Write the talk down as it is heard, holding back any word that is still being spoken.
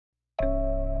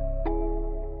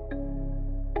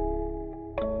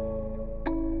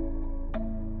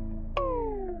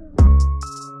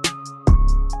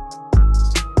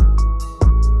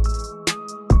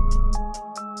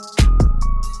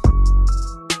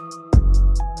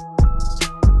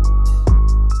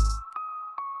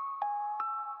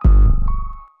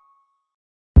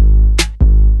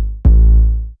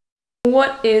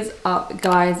What is up,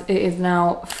 guys? It is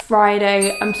now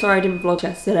Friday. I'm sorry I didn't vlog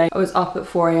yesterday. I was up at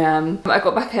 4 AM. I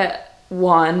got back at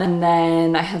 1 and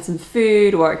then I had some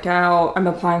food, worked out. I'm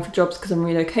applying for jobs because I'm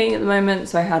relocating at the moment,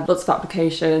 so I had lots of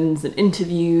applications and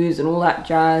interviews and all that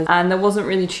jazz, and there wasn't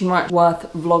really too much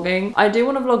worth vlogging. I do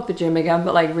want to vlog the gym again,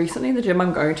 but like recently the gym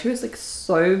I'm going to is like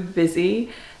so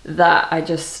busy that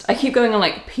I keep going on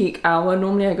like peak hour.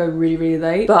 Normally I go really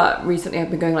late, but recently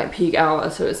I've been going like peak hour,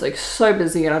 so it's like so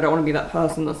busy and I don't want to be that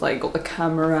person that's like got the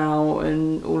camera out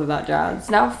and all of that jazz.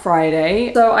 It's now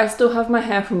Friday, so I still have my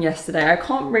hair from yesterday. I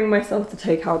can't bring myself to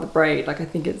take out the braid. Like, I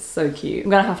think it's so cute.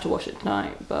 I'm gonna have to wash it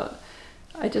tonight, but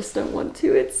I just don't want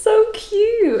to. It's so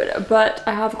cute. But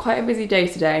I have quite a busy day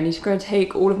today. I need to go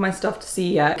take all of my stuff to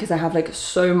CEX because I have like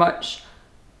so much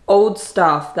old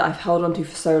stuff that I've held onto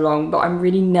for so long, but I'm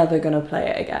really never gonna play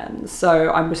it again. So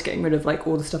I'm just getting rid of like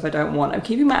all the stuff I don't want. I'm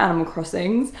keeping my Animal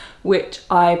Crossings, which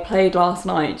I played last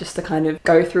night just to kind of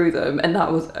go through them, and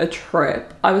that was a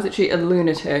trip. I was actually a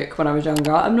lunatic when I was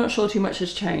younger. I'm not sure too much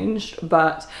has changed,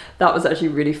 but that was actually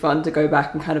really fun to go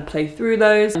back and kind of play through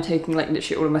those. I'm taking like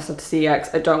literally all of my stuff to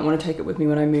CEX. I don't want to take it with me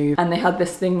when I move. And they had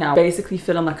this thing now, basically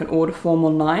fill in like an order form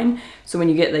online. So when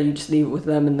you get there, you just leave it with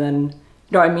them, and then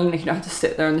you know what I mean? Like, you don't have to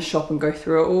sit there in the shop and go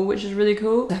through it all, which is really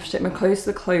cool. I have to take my clothes to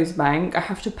the clothes bank. I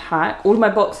have to pack. All of my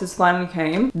boxes finally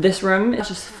came. This room is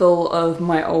just full of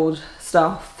my old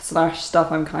stuff /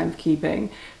 stuff I'm kind of keeping.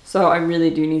 So I really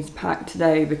do need to pack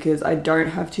today because I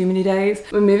don't have too many days.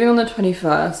 We're moving on the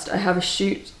 21st. I have a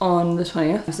shoot on the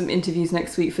 20th. I have some interviews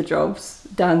next week for jobs.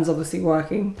 Dan's obviously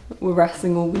working. We're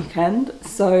resting all weekend.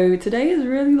 So today is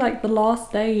really like the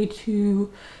last day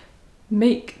to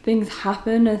make things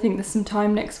happen. I think there's some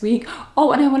time next week.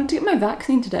 Oh, and I wanted to get my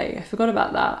vaccine today. I forgot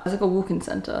about that. There's like a walk-in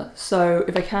centre. So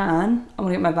if I can, I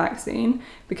want to get my vaccine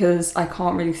because I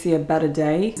can't really see a better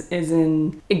day as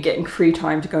in getting free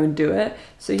time to go and do it.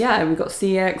 So yeah, we've got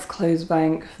CEX, clothes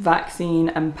bank, vaccine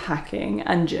and packing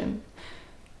and gym.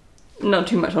 Not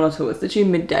too much on at all, it's literally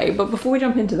midday. But before we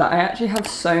jump into that, I actually have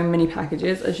so many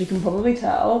packages, as you can probably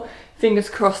tell. Fingers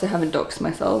crossed I haven't doxed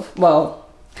myself. Well,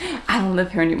 I don't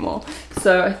live here anymore.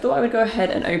 So I thought I would go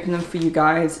ahead and open them for you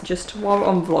guys just while we're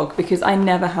on vlog, because I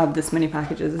never have this many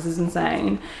packages. This is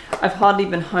insane. I've hardly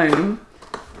been home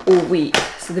all week,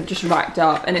 so they've just racked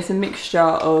up, and it's a mixture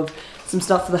of some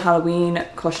stuff for the Halloween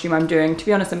costume I'm doing. To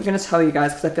be honest, I'm going to tell you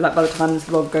guys because I feel like by the time this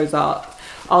vlog goes up,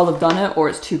 I'll have done it, or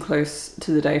it's too close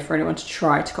to the day for anyone to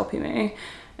try to copy me.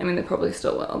 I mean, they probably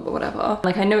still will, but whatever.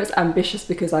 Like, I know it's ambitious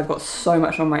because I've got so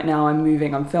much on right now. I'm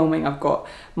moving, I'm filming, I've got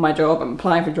my job, I'm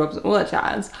applying for jobs and all that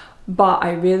jazz. But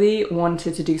I really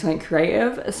wanted to do something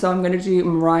creative. So I'm gonna do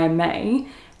Mariah May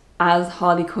as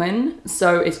Harley Quinn.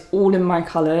 So it's all in my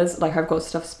colors. Like, I've got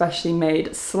stuff specially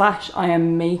made / I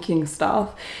am making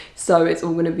stuff. So it's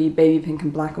all gonna be baby pink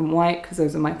and black and white because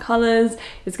those are my colors.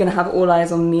 It's gonna have all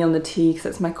eyes on me on the T because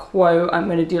that's my quote. I'm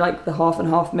gonna do like the half and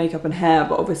half makeup and hair,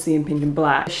 but obviously in pink and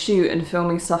black. Shoot and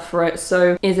filming stuff for it.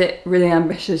 So is it really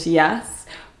ambitious? Yes.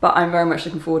 But I'm very much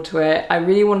looking forward to it. I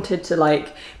really wanted to,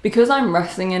 like, because I'm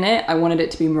wrestling in it, I wanted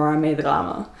it to be Mariah May the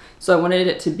Glamour. So I wanted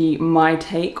it to be my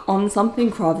take on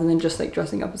something rather than just like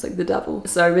dressing up as like the devil.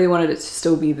 So I really wanted it to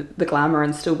still be the glamour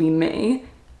and still be me.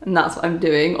 And that's what I'm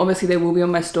doing. Obviously they will be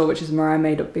on my store, which is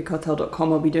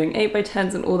mariahmay.bigcartel.com. I'll be doing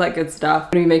 8x10s and all that good stuff. I'm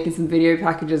gonna be making some video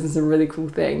packages and some really cool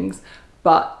things.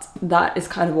 But that is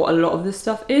kind of what a lot of this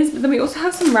stuff is. But then we also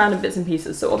have some random bits and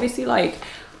pieces. So obviously, like,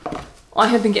 I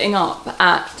have been getting up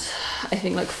at, I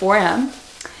think, like 4 AM.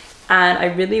 And I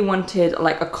really wanted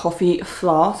like a coffee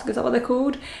flask, is that what they're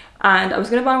called? And I was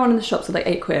gonna buy one in the shops for like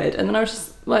 8 quid. And then I was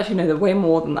just, well, actually no, they're way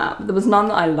more than that. But there was none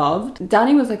that I loved.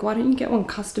 Danny was like, why don't you get one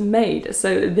custom made?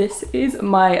 So this is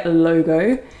my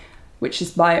logo, which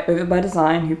is by Over by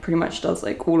Design, who pretty much does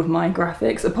like all of my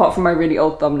graphics, apart from my really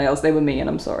old thumbnails. They were me and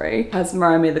I'm sorry. It has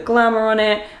Mariah May the Glamour on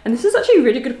it. And this is actually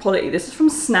really good quality. This is from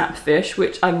Snapfish,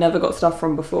 which I've never got stuff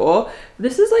from before.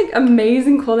 This is like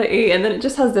amazing quality. And then it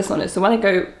just has this on it. So when I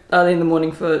go early in the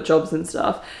morning for jobs and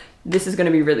stuff, this is gonna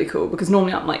be really cool because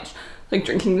normally I'm like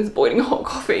drinking this boiling hot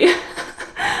coffee.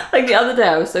 Like the other day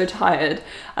I was so tired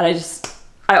and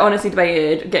I honestly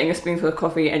debated getting a spoonful of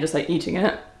coffee and just like eating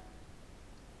it.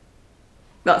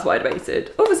 That's what I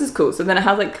debated. Oh, this is cool. So then it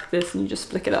has like this and you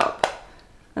just flick it up.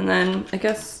 And then I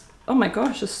guess, oh my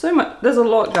gosh, there's so much, there's a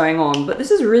lot going on, but this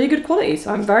is really good quality.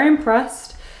 So I'm very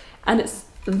impressed and it's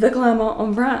the Glamour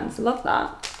on brand, so love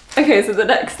that. Okay, so the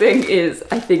next thing is,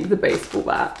 I think, the baseball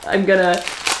bat. I'm gonna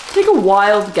take a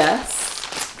wild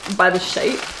guess by the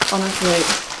shape.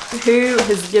 Honestly, who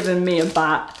has given me a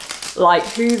bat? Like,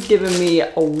 who's given me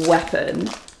a weapon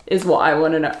is what I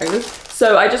wanna know.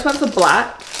 So I just went for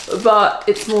black, but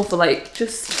it's more for like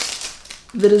just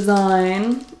the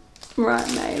design. Mariah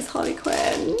May's Harley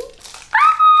Quinn.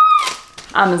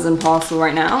 Amazon parcel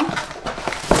right now.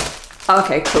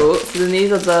 Okay, cool. So then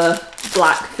these are the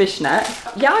black fishnet.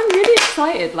 Yeah, I'm really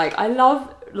excited. Like, I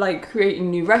love like creating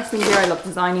new wrestling gear. I love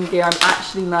designing gear. I'm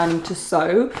actually learning to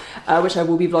sew, which I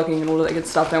will be vlogging and all of that good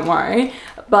stuff, don't worry.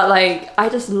 But like, I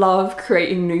just love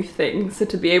creating new things. So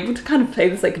to be able to kind of play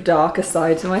this like darker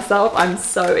side to myself, I'm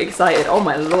so excited. Oh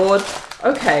my lord.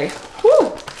 Okay.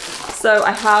 Whew. So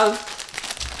I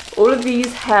have all of these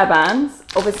hairbands.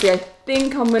 Obviously, I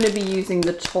think I'm going to be using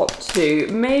the top two.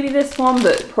 Maybe this one,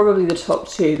 but probably the top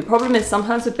two. The problem is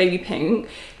sometimes with baby pink,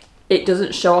 it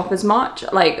doesn't show up as much.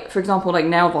 Like, for example, like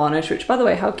nail varnish, which by the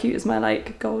way, how cute is my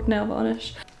like gold nail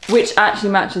varnish? Which actually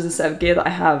matches a set of gear that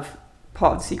I have,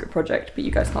 part of the secret project, but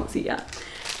you guys can't see yet.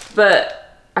 But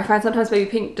I find sometimes baby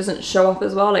pink doesn't show up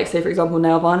as well. Like say for example,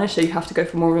 nail varnish, so you have to go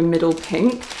for more of a middle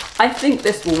pink. I think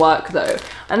this will work though.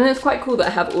 And then it's quite cool that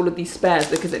I have all of these spares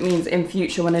because it means in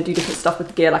future when I do different stuff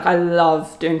with gear, like I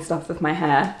love doing stuff with my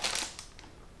hair,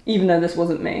 even though this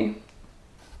wasn't me.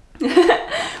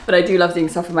 But I do love doing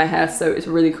stuff with my hair, so it's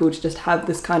really cool to just have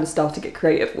this kind of stuff to get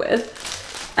creative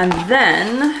with. And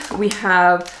then we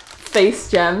have face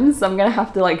gems. I'm gonna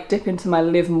have to like dip into my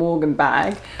Liv Morgan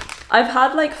bag. I've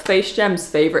had like face gems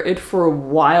favorited for a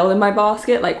while in my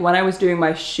basket. Like when I was doing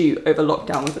my shoot over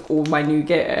lockdown with all my new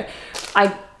gear,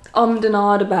 I and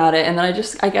ahed about it, and then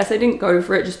I guess I didn't go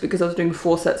for it just because I was doing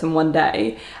 4 sets in one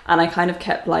day and I kind of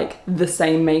kept like the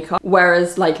same makeup,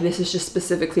 whereas like this is just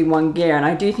specifically one gear. And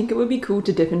I do think it would be cool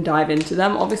to dip and dive into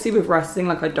them. Obviously with wrestling,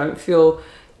 like I don't feel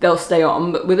they'll stay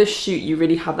on, but with a shoot you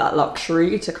really have that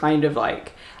luxury to kind of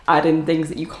like add in things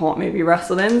that you can't maybe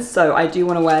wrestle in. So I do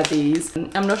want to wear these.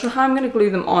 I'm not sure how I'm going to glue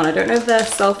them on. I don't know if they're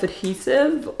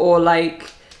self-adhesive or like,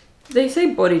 they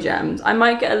say body gems. I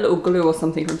might get a little glue or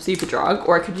something from Superdrug,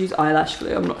 or I could use eyelash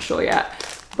glue, I'm not sure yet.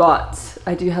 But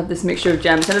I do have this mixture of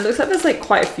gems, and it looks like there's like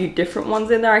quite a few different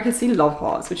ones in there. I can see love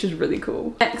hearts, which is really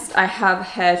cool. Next I have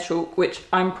hair chalk, which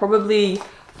I'm probably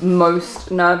most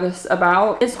nervous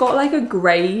about. It's got like a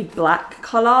grey black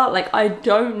colour. Like I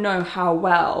don't know how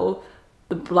well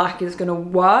the black is gonna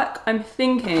work. I'm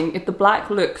thinking if the black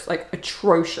looks like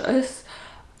atrocious,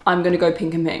 I'm gonna go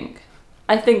pink and pink.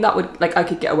 I think that would, like I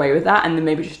could get away with that, and then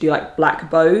maybe just do like black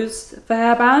bows for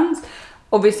hairbands.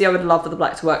 Obviously I would love for the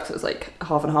black to work, so it's like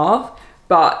half and half,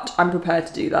 but I'm prepared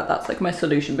to do that. That's like my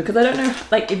solution, because I don't know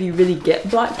like if you really get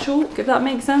black chalk, if that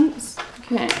makes sense.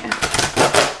 Okay.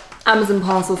 Amazon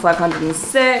parcel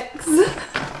 506.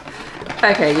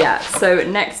 Okay, yeah, so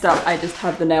next up I just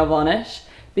have the nail varnish,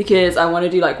 because I want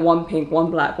to do like one pink, one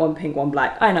black, one pink, one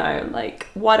black. I know, like,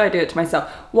 why do I do it to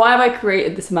myself? Why have I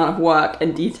created this amount of work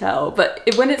and detail? But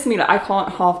when it's me, like, I can't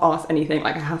half-ass anything.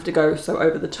 Like, I have to go so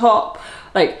over the top.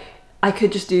 Like, I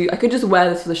could just wear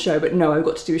this for the show, but no, I've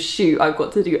got to do a shoot. I've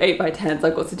got to do 8x10s.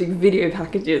 I've got to do video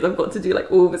packages. I've got to do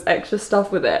like all this extra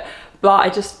stuff with it.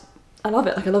 But I love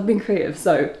it. Like, I love being creative.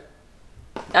 So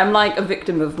I'm like a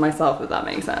victim of myself, if that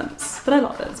makes sense. But I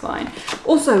love it, it's fine.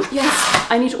 Also, yes,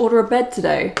 I need to order a bed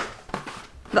today.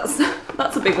 That's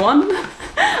a big one.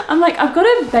 I'm like, I've got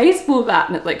a baseball bat,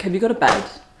 and it's like, have you got a bed?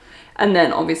 And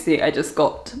then obviously I just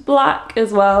got black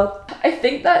as well. I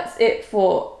think that's it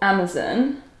for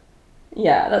Amazon.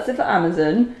 Yeah, that's it for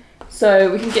Amazon. So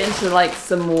we can get into like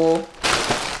some more.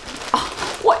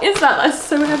 Oh, what is that? That's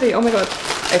so heavy. Oh my god.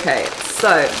 Okay,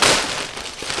 so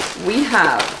we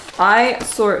have, I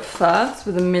saw it first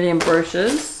with a million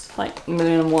brochures, like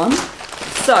 1,000,001.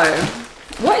 So,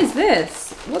 what is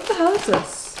this? What the hell is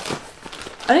this?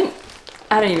 I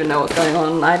don't even know what's going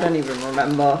on. I don't even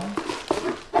remember.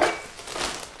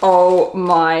 Oh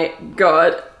my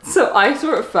god. So I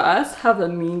saw it first, have the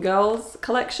Mean Girls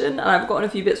collection, and I've gotten a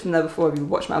few bits from there before if you've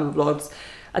watched my other vlogs.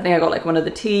 I think I got like one of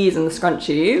the tees and the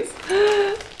scrunchies.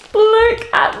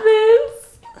 Look at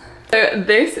this. So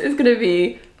this is gonna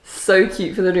be so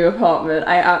cute for the new apartment.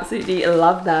 I absolutely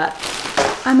love that.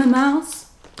 I'm a mouse,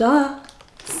 duh.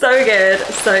 So good,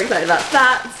 so excited about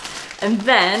that. And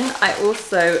then I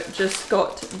also just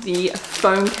got the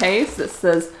phone case that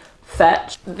says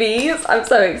Fetch. These, I'm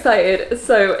so excited.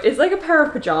 So it's like a pair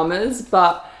of pajamas,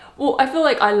 but well, I feel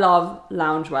like I love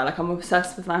loungewear. Like I'm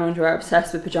obsessed with loungewear,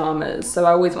 obsessed with pajamas. So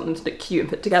I always want them to look cute and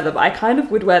put together, but I kind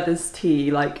of would wear this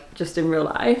tee like just in real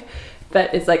life.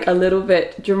 But it's like a little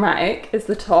bit dramatic is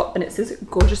the top, and it's this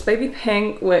gorgeous baby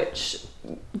pink, which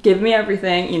give me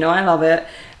everything, you know I love it.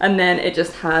 And then it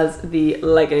just has the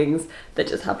leggings that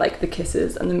just have like the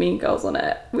kisses and the Mean Girls on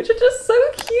it, which are just so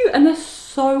cute, and they're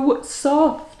so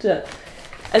soft.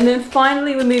 And then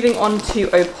finally we're moving on to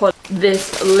Opoly,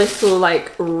 this little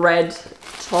like red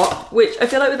top, which I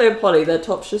feel like with Opoly their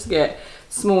tops just get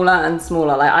smaller and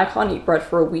smaller. Like I can't eat bread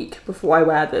for a week before I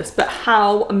wear this, but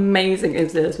how amazing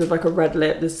is this with like a red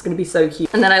lip? This is gonna be so cute.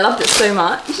 And then I loved it so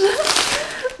much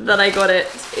that I got it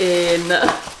in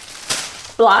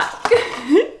black,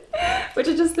 which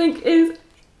I just think is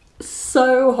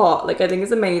so hot. Like I think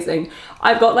it's amazing.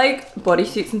 I've got like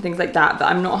bodysuits and things like that, but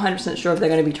I'm not 100% sure if they're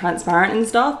going to be transparent and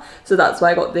stuff, so that's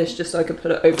why I got this, just so I could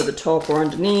put it over the top or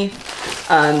underneath,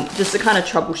 just to kind of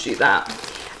troubleshoot that.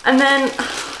 And then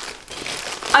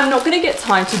I'm not going to get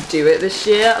time to do it this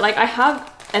year. Like I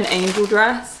have an angel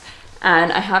dress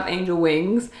and I have angel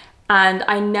wings, and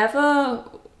I never,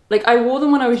 like I wore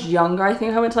them when I was younger. I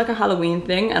think I went to like a Halloween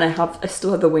thing, and I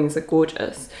still have the wings. They're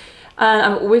gorgeous. And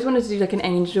I've always wanted to do like an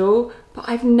angel, but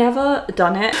I've never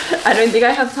done it. I don't think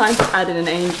I have time to add in an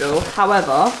angel.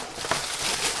 However,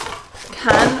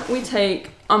 can we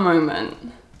take a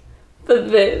moment for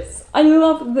this? I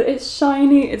love that it's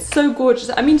shiny. It's so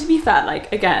gorgeous. I mean, to be fair,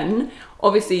 like again,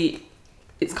 obviously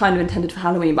it's kind of intended for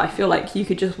Halloween, but I feel like you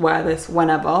could just wear this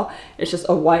whenever. It's just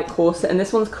a white corset, and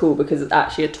this one's cool because it's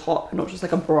actually a top, not just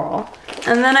like a bra.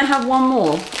 And then I have one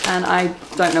more, and I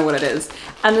don't know what it is.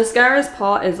 And the scariest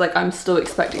part is like I'm still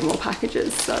expecting more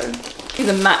packages. So these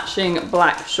are matching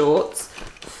black shorts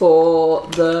for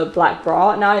the black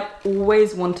bra. Now I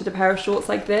always wanted a pair of shorts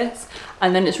like this,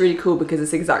 and then it's really cool because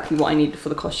it's exactly what I needed for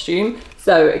the costume.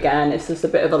 So again, it's just a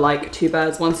bit of a like 2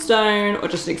 birds 1 stone, or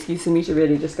just an excuse for me to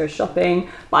really just go shopping.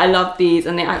 But I love these,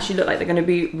 and they actually look like they're going to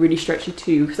be really stretchy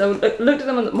too, because I looked at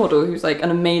them on the model, who's like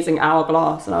an amazing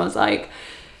hourglass, and I was like,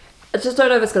 I just don't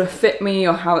know if it's going to fit me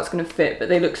or how it's going to fit, but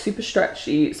they look super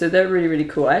stretchy, so they're really, really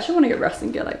cool. I actually want to get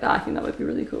wrestling gear like that. I think that would be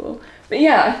really cool. But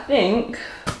yeah,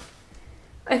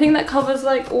 I think that covers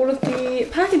like all of the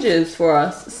packages for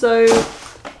us. So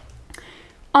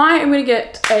I am going to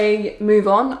get a move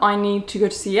on. I need to go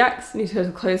to CX, I need to go to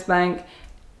the clothes bank.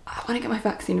 I want to get my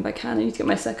vaccine if I can. I need to get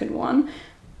my second one.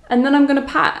 And then I'm going to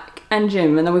pack and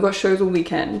gym, and then we've got shows all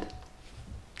weekend.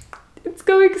 It's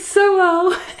going so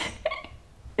well.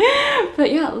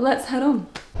 But yeah, let's head on.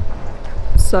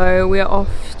 So we are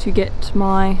off to get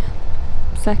my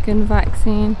second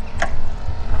vaccine.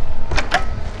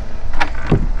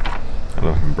 I don't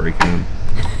know if I'm breaking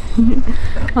them.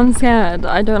 I'm scared.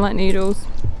 I don't like needles.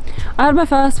 I had my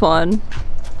first one.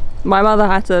 My mother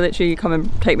had to literally come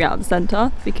and take me out of the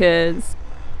centre because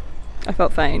I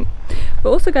felt faint.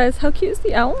 But also guys, how cute is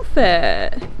the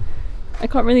outfit? I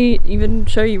can't really even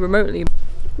show you remotely. Are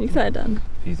you excited, Dan?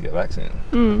 Easy to get vaccinated.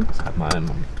 I had mine,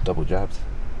 I'm double jabbed.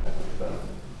 Oh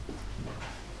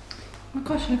my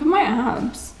gosh, look at my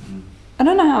abs. I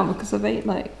don't know how, because I've ate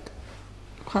like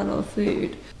quite a lot of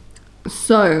food.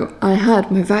 So I had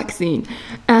my vaccine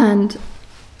and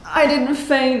I didn't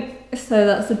faint, so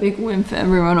that's a big win for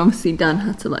everyone. Obviously Dan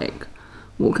had to like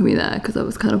walk me there because I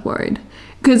was kind of worried,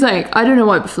 because like I don't know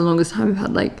why, but for the longest time I've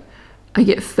had like, I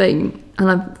get faint,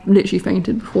 and I've literally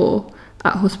fainted before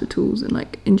at hospitals and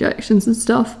like injections and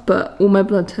stuff, but all my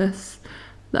blood tests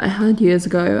that I had years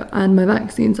ago and my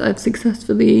vaccines I've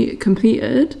successfully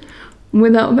completed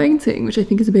without fainting, which I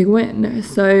think is a big win.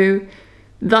 So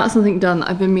that's something done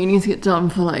that I've been meaning to get done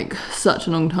for like such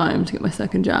a long time, to get my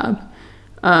second jab.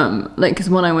 Like, because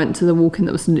when I went to the walk-in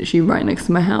that was literally right next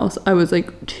to my house, I was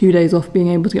like 2 days off being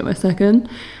able to get my second,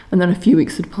 and then a few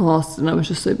weeks had passed and I was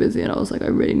just so busy, and I was like, I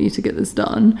really need to get this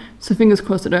done. So fingers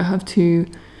crossed I don't have too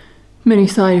many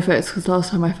side effects, because last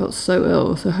time I felt so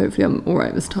ill, so hopefully I'm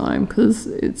alright this time, because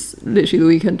it's literally the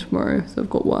weekend tomorrow, so I've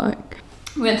got work.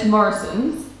 We went to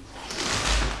Morrison's,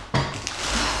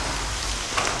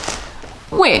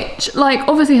 which like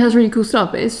obviously has really cool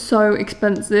stuff, but it's so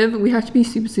expensive. We had to be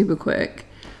super quick.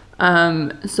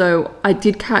 So I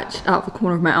did catch out the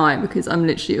corner of my eye because I'm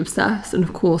literally obsessed, and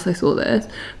of course I saw this,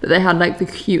 but they had like the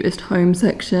cutest home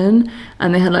section,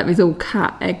 and they had like these little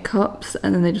cat egg cups,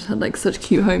 and then they just had like such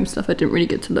cute home stuff. I didn't really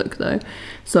get to look though,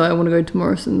 so I want to go to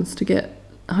Morrison's to get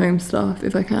home stuff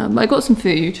if I can. But I got some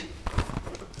food,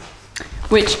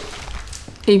 which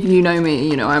if you know me,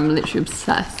 you know I'm literally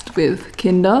obsessed with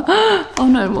Kinder. Oh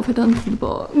no, what have I done to the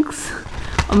box?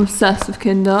 I'm obsessed with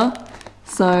Kinder.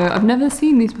 So I've never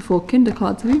seen these before, Kinder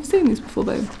cards. Have you seen these before,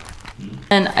 babe?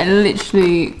 And I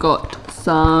literally got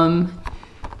some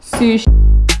sushi.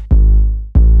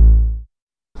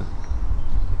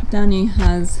 Danny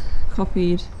has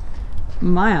copied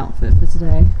my outfit for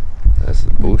today. That's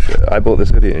bullshit. I bought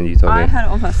this hoodie and you told me. I had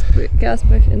it on first. Guess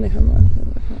push in the camera.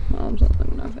 My arm's not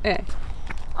long enough. Okay.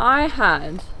 I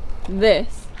had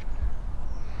this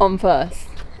on first,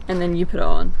 and then you put it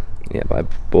on. Yeah, but I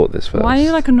bought this first. Why are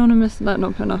you like anonymous, like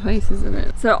not putting our faces in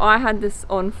it? So I had this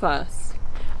on first,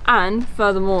 and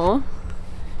furthermore,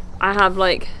 I have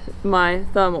like my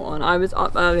thermal on. I was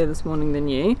up earlier this morning than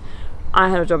you. I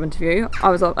had a job interview.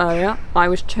 I was up earlier. I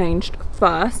was changed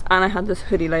first, and I had this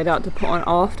hoodie laid out to put on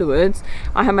afterwards.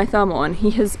 I had my thermal on.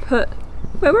 He has put...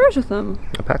 Wait, where is your thermal?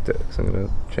 I packed it because I'm going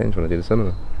to change when I do the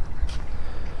seminar.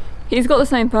 He's got the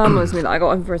same thermal as me that I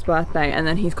got him for his birthday, and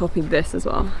then he's copied this as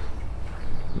well.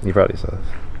 You proud of yourself?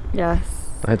 Yes.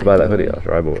 I had to buy that hoodie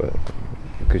after I bought it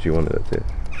because you wanted it too.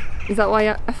 Is that why?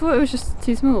 I thought it was just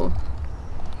too small.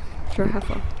 For a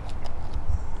heifer.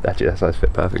 Actually, that size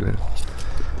fit perfectly.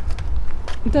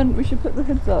 Then we should put the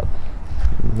hoods up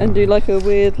and do like a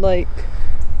weird like,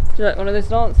 do like one of those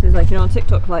dances like, you know, on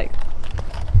TikTok, like,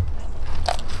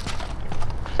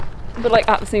 but like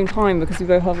at the same time, because we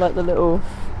both have like the little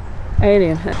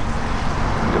alien head.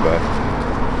 Goodbye.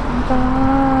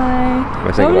 Bye. Am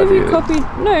I saying goodbye to you? Copied?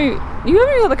 No, you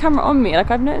haven't even got the camera on me.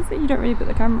 Like, I've noticed that you don't really put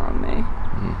the camera on me.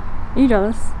 Are you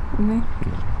jealous of me?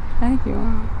 I think you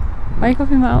are. Why are you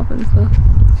copying my outfit and stuff?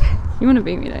 You want to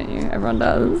beat me, don't you? Everyone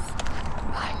does.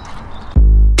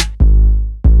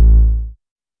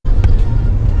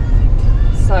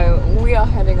 So we are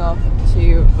heading off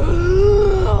to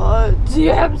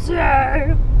DMC.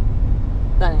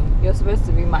 Danny, you're supposed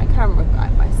to be my camera guy,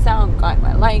 my sound guy,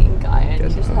 my lighting guy, and you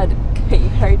just had Katy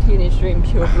Perry Teenage Dream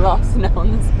Pure Blast now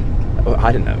on the speaker. Oh,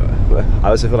 I didn't know. I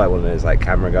also feel like one of those like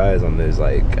camera guys on those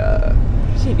like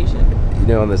TV shit. You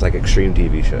know, on those like extreme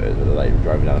TV shows where they're like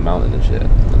driving down a mountain and shit,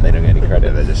 and they don't get any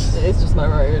credit. They're just it's just my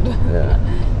road. Yeah.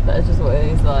 That's just what it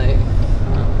is like.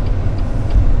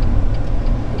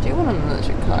 I do want an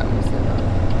electric car when you say that.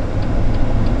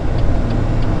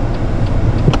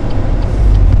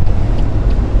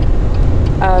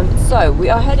 So we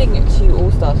are heading to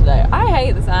All Star today. I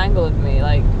hate this angle of me.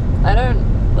 Like, I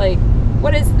don't like.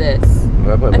 What is this?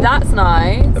 And that's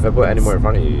nice. If I put any more in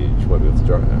front of you, you just won't be able to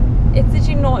drive now. It's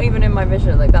literally not even in my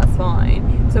vision. Like, that's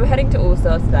fine. So we're heading to All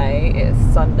Star today. It's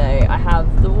Sunday. I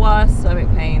have the worst stomach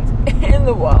pains in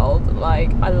the world.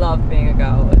 Like, I love being a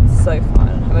girl. It's so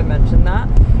fun. Have I mentioned that?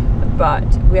 But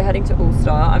we're heading to All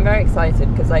Star. I'm very excited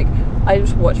because, like, I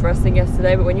just watched wrestling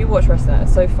yesterday. But when you watch wrestling,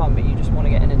 it's so fun. But you just want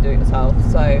to get in and do it yourself.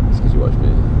 So it's because you watch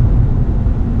me.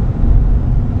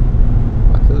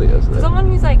 Someone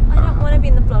who's like, I don't want to be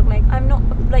in the vlog, like, I'm not,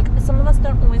 like, some of us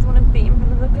don't always want to be in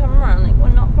front of the camera, like, we're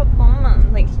not performers,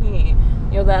 like,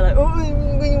 you're there like, oh, you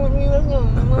want me to I'm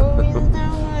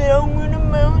on a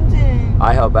mountain.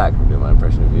 I held back from doing my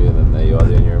impression of you, and then there you are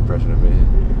doing your impression of me.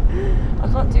 I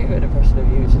can't do an impression of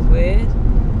you, which is weird.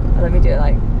 And let me do it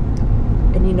like,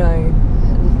 and you know,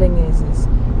 the thing is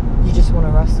you just want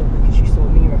to wrestle because you saw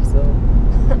me wrestle.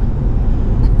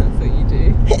 That's what you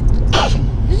do.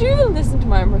 Did you even listen to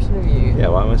my impression of you? Yeah,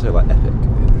 why am I so like epic?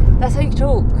 That's how you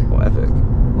talk. What epic?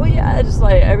 Well, yeah, just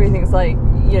like everything's like,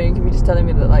 you know, you can be just telling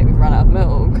me that like we've run out of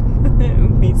milk. It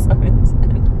would be so intense.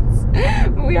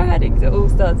 We are heading to All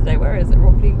Star today. Where is it?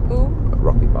 Rockley Pool?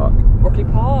 Rockley Park. Rockley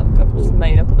Park? I've just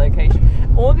made up a location.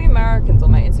 All the Americans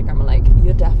on my Instagram are like,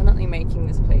 you're definitely making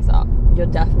this place up. You're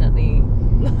definitely...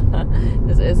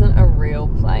 this isn't a real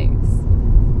place.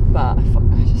 But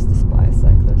I just despise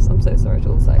cyclists. I'm so sorry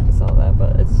to all the cyclists out there,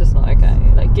 but it's just not okay.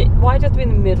 Like, why do you have to be in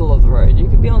the middle of the road? You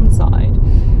could be on the side.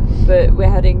 But we're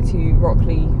heading to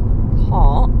Rockley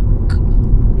Park,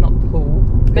 not pool.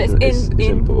 But it's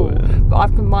in pool. Yeah. But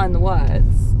I've combined the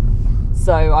words,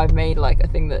 so I've made like a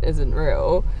thing that isn't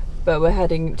real. But we're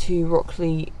heading to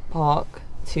Rockley Park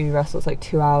to wrestle. It's like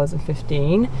 2 hours and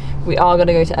 15. We are going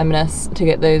to go to M&S to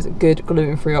get those good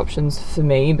gluten-free options for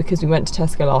me, because we went to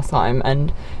Tesco last time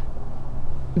and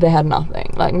they had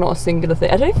nothing, like not a singular thing.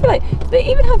 I don't feel like, did they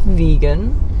even have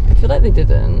vegan? I feel like they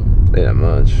didn't. They didn't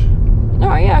much.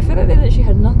 No, yeah, I feel like they literally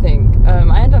had nothing.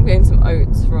 I ended up getting some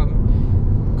oats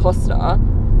from Costa,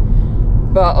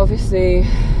 but obviously,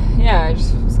 yeah, I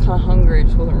just was kind of hungry. It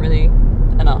just wasn't really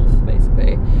enough,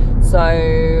 basically.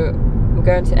 So we're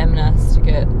going to M&S to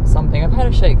get something. I've had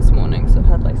a shake this morning, so I've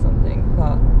had like something,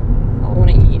 but I want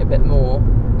to eat a bit more.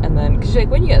 And then, because like,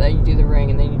 when you get there, you do the ring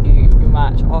and then you do your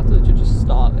match. Afterwards, you're just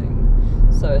starving.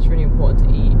 So it's really important to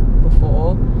eat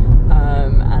before.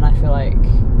 And I feel like,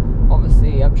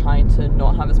 obviously, I'm trying to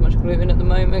not have as much gluten at the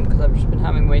moment because I've just been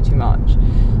having way too much.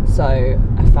 So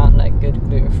I found like good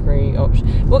gluten-free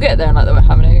option. We'll get there and like they won't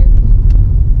have any.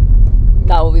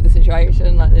 That will be the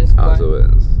situation. Like they just as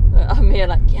always. I'm here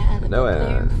like, yeah.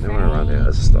 Nowhere around here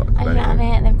has a stock. I love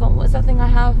it. They've got, what's that thing I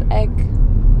have? Egg.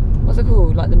 What's it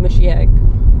called? Like the mushy egg.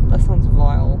 That sounds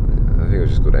vile. I think it was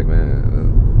just called egg,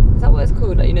 man. Is that what it's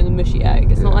called? Like, you know, the mushy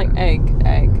egg. It's not like egg.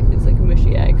 It's like a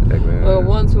mushy egg. Eggman. Well,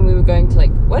 once when we were going to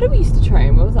like, where did we used to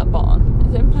train? Where was that barn?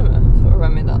 Is it in Plymouth? Or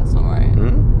remind me that's not right.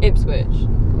 Ipswich.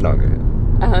 Not good.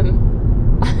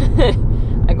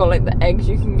 I got like the eggs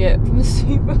you can get from the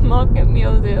supermarket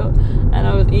meal deal, and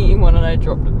I was eating one and I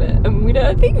dropped a bit, and I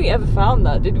don't think we ever found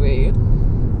that, did we?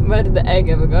 Where did the egg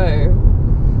ever go?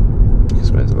 It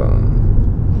smells about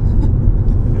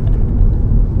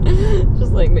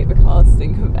just like make the car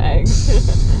stink of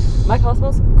eggs. My car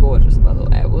smells gorgeous, by the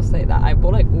way, I will say that. I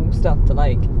bought like all stuff to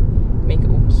like make it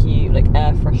all cute, like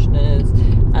air fresheners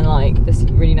and like this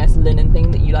really nice linen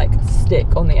thing that you like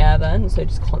stick on the air vent, so it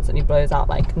just constantly blows out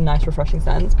like nice refreshing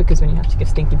scents, because when you have to give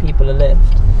stinky people a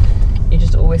lift, it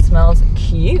just always smells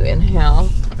cute in here. I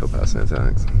feel personally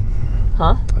attacked.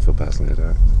 Huh? I feel personally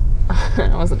attacked.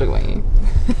 I wasn't talking about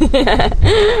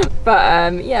you.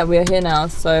 But yeah, we're here now,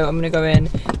 so I'm gonna go in,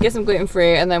 get some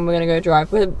gluten-free, and then we're gonna go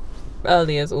drive. We're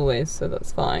early as always, so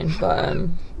that's fine, but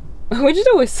we're just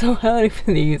always so early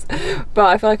for these, but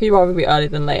I feel like you'd rather be early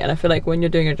than late, and I feel like when you're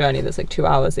doing a journey that's like 2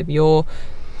 hours, if you're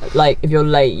late,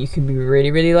 you can be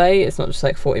really late. It's not just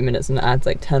like 40 minutes and it adds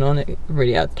like 10 on, it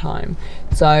really adds time.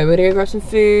 So we're gonna go grab some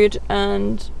food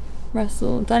and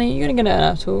wrestle. Danny, you gonna get it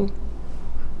at all?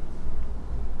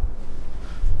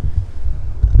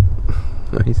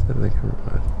 No, he said they can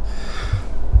ride.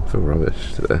 I feel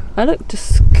rubbish today. I look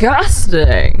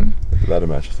disgusting. The ladder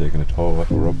match is taking a toll, I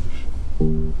feel rubbish.